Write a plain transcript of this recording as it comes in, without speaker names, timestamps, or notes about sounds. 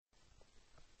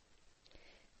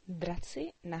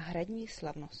Draci na hradní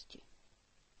slavnosti.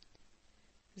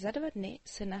 Za 2 dny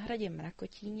se na hradě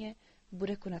Mrakotíně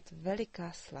bude konat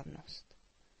veliká slavnost.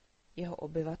 Jeho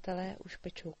obyvatelé už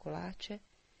pečou koláče,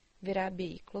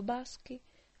 vyrábějí klobásky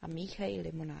a míchají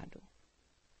limonádu.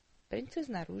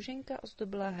 Princezna Růženka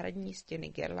ozdobila hradní stěny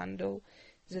girlandou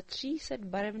ze 300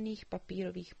 barevných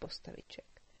papírových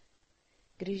postaviček.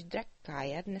 Když drak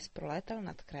Kája dnes prolétal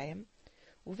nad krajem,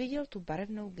 uviděl tu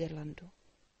barevnou girlandu.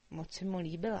 Moc se mu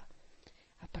líbila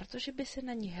a protože by se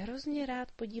na ní hrozně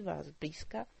rád podíval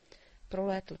zblízka,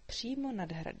 prolétl přímo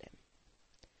nad hradem.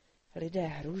 Lidé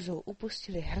hrůzou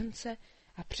upustili hrnce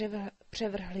a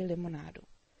převrhli limonádu.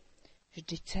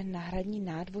 Vždyť se na hradní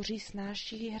nádvoří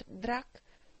snáší drak.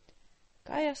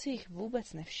 Kája si jich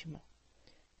vůbec nevšiml.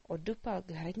 Oddupal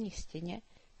k hradní stěně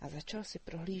a začal si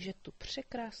prohlížet tu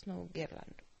překrásnou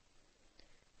girlandu.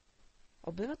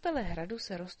 Obyvatelé hradu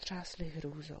se roztřásli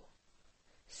hrůzou.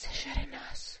 Sežere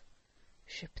nás,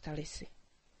 šeptali si.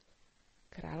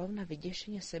 Královna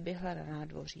vyděšeně se běhla na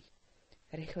nádvoří.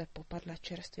 Rychle popadla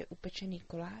čerstvě upečený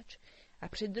koláč a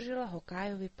přidržela ho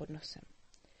Kájovi pod nosem.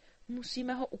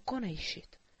 Musíme ho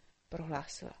ukonejšit,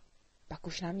 prohlásila. Pak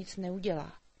už nám nic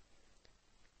neudělá.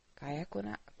 Kája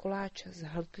koláč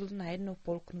zhltl na jedno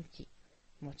polknutí.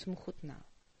 Moc mu chutnal.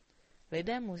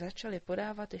 Lidé mu začali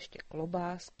podávat ještě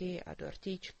klobásky a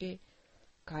dortičky.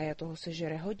 Kája toho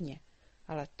sežere hodně,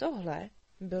 ale tohle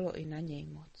bylo i na něj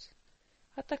moc.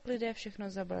 A tak lidé všechno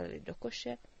zabalili do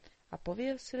koše a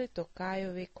pověsili to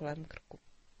Kájovi kolem krku.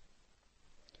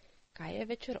 Kája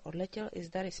večer odletěl i s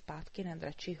dary zpátky na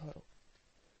Dračí horu.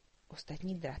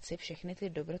 Ostatní draci všechny ty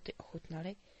dobroty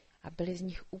ochutnali a byli z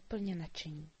nich úplně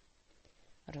nadšení.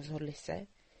 Rozhodli se,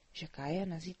 že Kája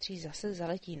na zítří zase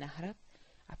zaletí na hrad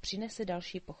a přinese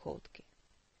další pochoutky.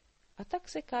 A tak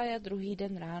se Kája druhý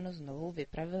den ráno znovu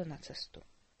vypravil na cestu.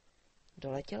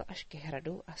 Doletěl až ke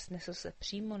hradu a snesl se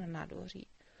přímo na nádvoří.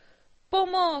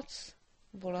 Pomoc!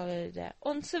 Volali lidé.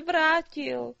 On se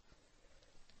vrátil!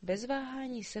 Bez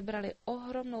váhání sebrali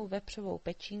ohromnou vepřovou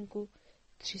pečínku,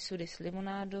 3 sudy s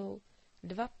limonádou,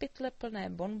 2 pytle plné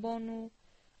bonbonů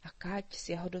a káť s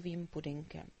jahodovým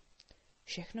pudinkem.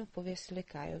 Všechno pověsili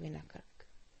Kájovi na krk.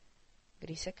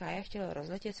 Když se Kája chtěl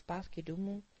rozletět zpátky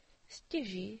domů,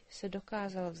 stěží se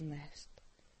dokázal vznést.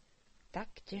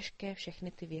 Tak těžké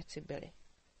všechny ty věci byly.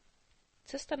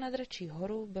 Cesta na Dračí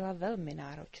horu byla velmi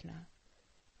náročná.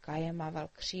 Kája mával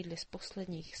křídly z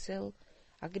posledních sil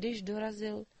a když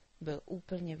dorazil, byl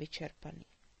úplně vyčerpaný.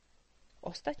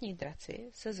 Ostatní draci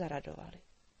se zaradovali.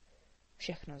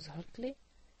 Všechno zhltli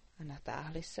a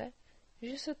natáhli se,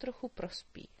 že se trochu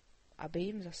prospí, aby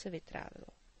jim zase vytrávilo.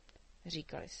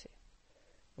 Říkali si,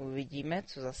 uvidíme,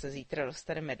 co zase zítra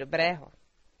dostaneme dobrého.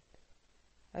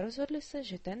 Rozhodli se,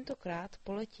 že tentokrát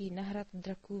poletí na hrad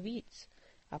draků víc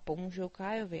a pomůžou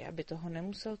Kájovi, aby toho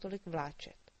nemusel tolik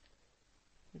vláčet.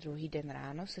 Druhý den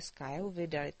ráno se s Kájou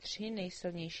vydali 3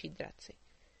 nejsilnější draci.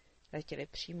 Letěli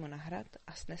přímo na hrad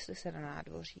a snesli se na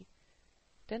nádvoří.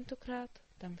 Tentokrát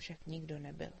tam však nikdo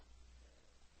nebyl.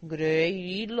 Kde je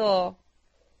jídlo?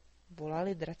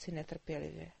 Volali draci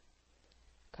netrpělivě.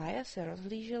 Kája se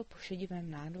rozhlížel po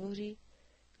šedivém nádvoří,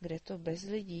 kde to bez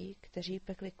lidí, kteří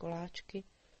pekli koláčky,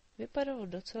 vypadalo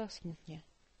docela smutně.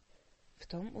 V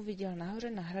tom uviděl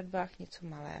nahoře na hradbách něco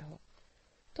malého.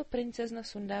 To princezna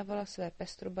sundávala své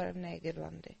pestrobarevné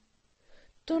girlandy.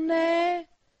 To ne!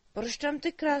 Proč tam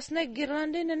ty krásné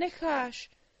girlandy nenecháš?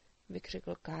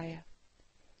 Vykřikl Kája.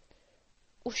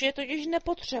 Už je totiž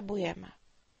nepotřebujeme,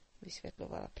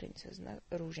 vysvětlovala princezna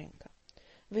Růženka.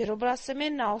 Vyrobila jsem je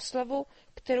na oslavu,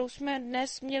 kterou jsme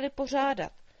dnes měli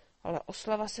pořádat, ale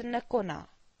oslava se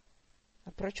nekoná.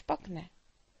 A proč pak ne?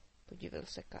 Podivil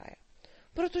se Kája.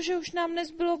 Protože už nám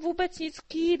nezbylo vůbec nic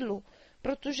k jídlu,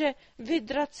 protože vy,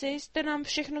 draci, jste nám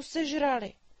všechno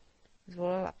sežrali,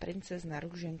 zvolala princezna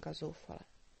Růženka zoufale.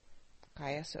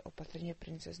 Kája se opatrně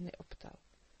princezny optal.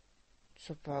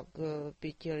 Co pak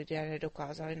by ti lidé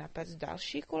nedokázali napéct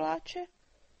další koláče?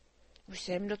 Už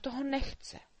se jim do toho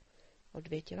nechce,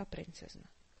 odvětila princezna.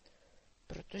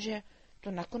 Protože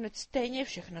to nakonec stejně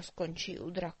všechno skončí u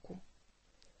draku.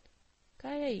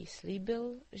 Kája jí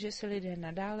slíbil, že se lidé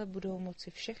nadále budou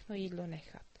moci všechno jídlo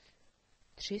nechat.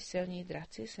 3 silní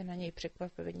draci se na něj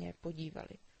překvapivě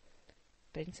podívali.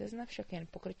 Princezna však jen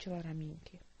pokrčila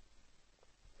ramínky.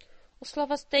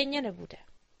 Oslava stejně nebude,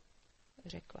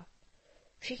 řekla.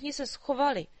 Všichni se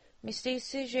schovali, myslí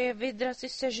si, že je vy, draci,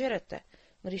 sežerete,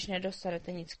 když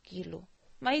nedostanete nic k jídlu.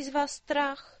 Mají z vás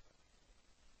strach.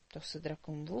 To se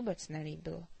drakům vůbec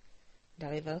nelíbilo.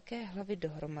 Dali velké hlavy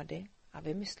dohromady a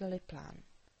vymysleli plán.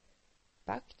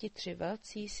 Pak ti 3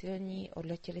 velcí silní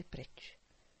odletěli pryč.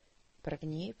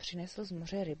 První přinesl z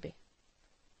moře ryby.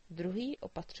 Druhý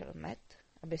opatřil med,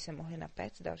 aby se mohli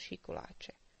napéct další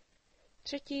koláče.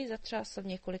 Třetí zatřásl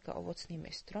několika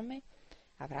ovocnými stromy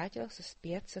a vrátil se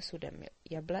zpět se sudem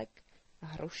jablek a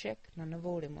hrušek na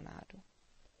novou limonádu.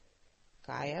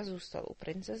 Kája zůstal u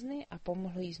princezny a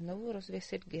pomohl jí znovu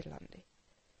rozvěsit girlandy.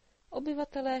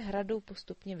 Obyvatelé hradu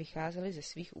postupně vycházeli ze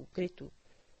svých úkrytů.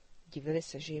 Divili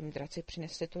se, že jim draci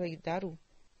přinesli tolik darů.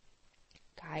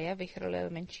 Kája vychrlil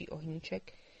menší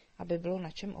ohníček, aby bylo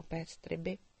na čem opéct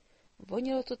ryby.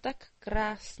 Vonilo to tak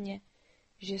krásně,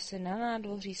 že se na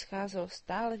nádvoří scházelo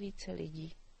stále více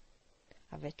lidí.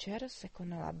 A večer se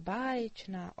konala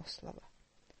báječná oslava.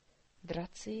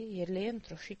 Draci jedli jen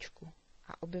trošičku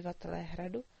a obyvatelé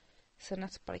hradu se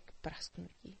nacpali k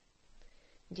prasknutí.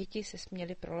 Děti se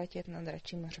směly proletět na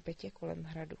dračím hřbetě kolem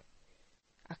hradu.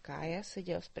 A Kája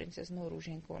seděl s princeznou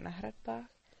Růženkou na hradbách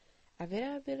a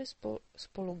vyráběli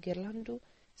spolu girlandu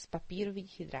z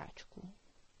papírových dráčků.